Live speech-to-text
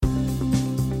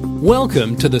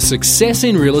Welcome to the Success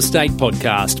in Real Estate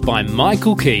podcast by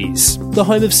Michael Keys, the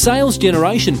home of sales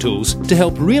generation tools to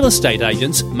help real estate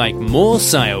agents make more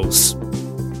sales.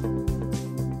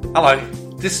 Hello,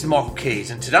 this is Michael Keys,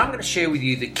 and today I'm going to share with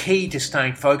you the key to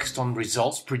staying focused on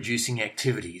results-producing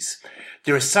activities.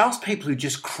 There are salespeople who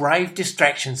just crave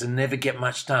distractions and never get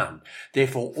much done,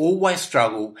 therefore always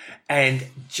struggle and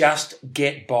just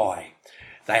get by.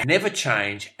 They never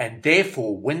change, and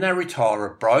therefore when they retire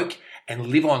are broke and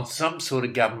live on some sort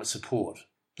of government support.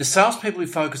 The salespeople who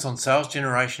focus on sales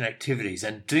generation activities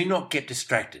and do not get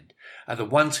distracted are the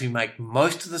ones who make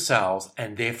most of the sales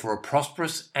and therefore are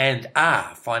prosperous and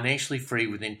are financially free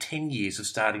within 10 years of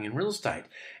starting in real estate.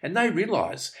 And they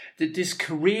realise that this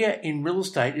career in real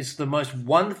estate is the most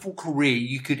wonderful career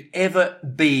you could ever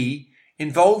be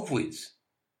involved with.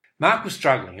 Mark was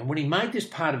struggling, and when he made this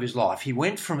part of his life, he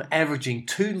went from averaging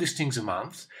 2 listings a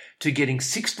month to getting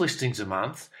 6 listings a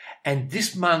month, and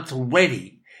this month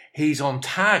already he's on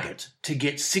target to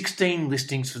get 16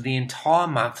 listings for the entire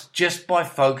month just by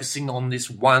focusing on this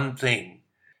one thing.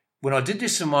 When I did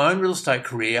this in my own real estate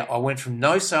career, I went from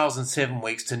no sales in 7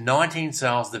 weeks to 19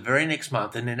 sales the very next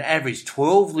month, and an average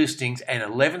 12 listings and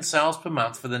 11 sales per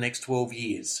month for the next 12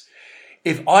 years.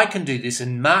 If I can do this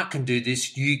and Mark can do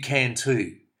this, you can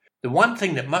too. The one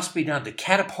thing that must be done to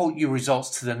catapult your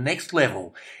results to the next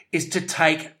level is to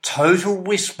take total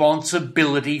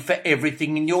responsibility for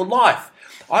everything in your life.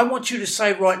 I want you to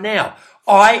say right now,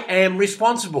 I am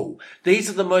responsible. These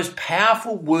are the most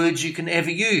powerful words you can ever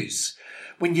use.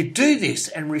 When you do this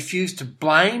and refuse to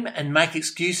blame and make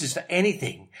excuses for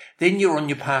anything, then you're on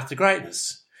your path to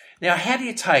greatness. Now, how do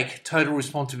you take total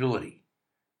responsibility?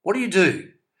 What do?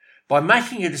 By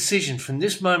making a decision from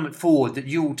this moment forward that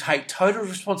you will take total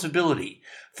responsibility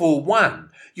for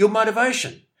 1, your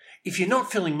motivation. If you're not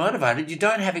feeling motivated, you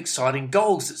don't have exciting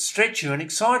goals that stretch you and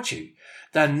excite you.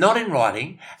 They're not in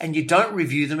writing and you don't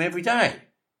review them every day.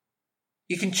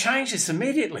 You can change this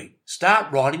immediately. Start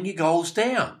writing your goals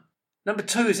down. Number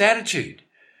 2 is attitude.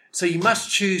 So you must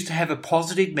choose to have a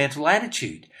positive mental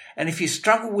attitude. And if you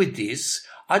struggle with this,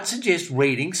 I'd suggest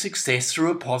reading Success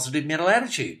Through a Positive Mental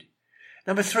Attitude.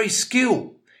 Number 3,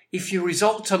 skill. If your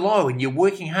results are low and you're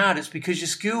working hard, it's because your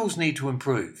skills need to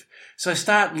improve. So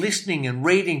start listening and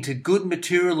reading to good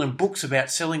material and books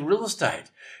about selling real estate.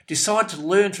 Decide to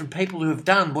learn from people who have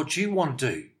done what you want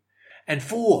to do. And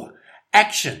 4,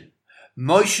 action.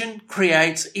 Motion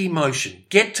creates emotion.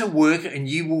 Get to work and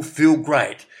you will feel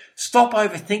great. Stop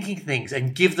overthinking things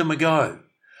and give them a go.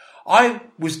 I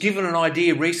was given an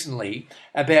idea recently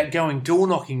about going door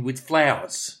knocking with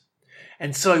flowers.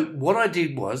 And so what I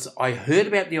did was I heard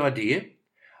about the idea.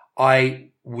 I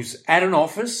was at an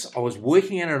office. I was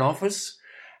working in an office,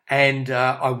 and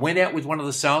I went out with one of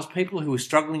the salespeople who was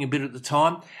struggling a bit at the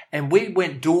time, and we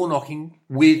went door knocking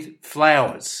with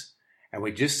flowers. And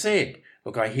we just said,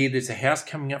 look, I hear there's a house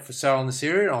coming up for sale in this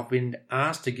area, and I've been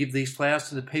asked to give these flowers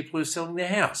to the people who are selling their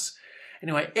house.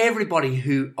 Anyway, everybody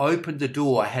who opened the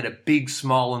door had a big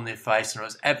smile on their face, and it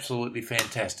was absolutely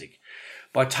fantastic.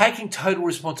 By taking total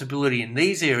responsibility in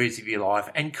these areas of your life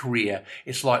and career,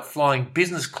 it's like flying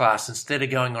business class instead of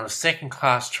going on a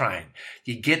second-class train.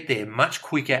 You get there much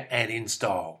quicker and in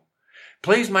style.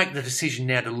 Please make the decision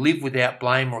now to live without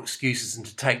blame or excuses and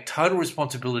to take total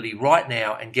responsibility right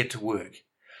now and get to work.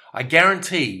 I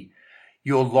guarantee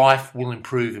your life will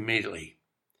improve immediately.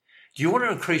 Do you want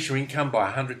to increase your income by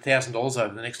 $100,000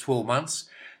 over the next 12 months?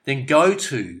 Then go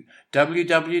to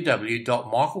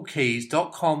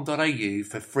www.michaelkeys.com.au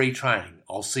for free training.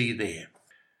 I'll see you there.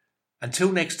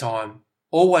 Until next time,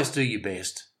 always do your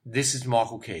best. This is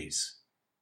Michael Keys.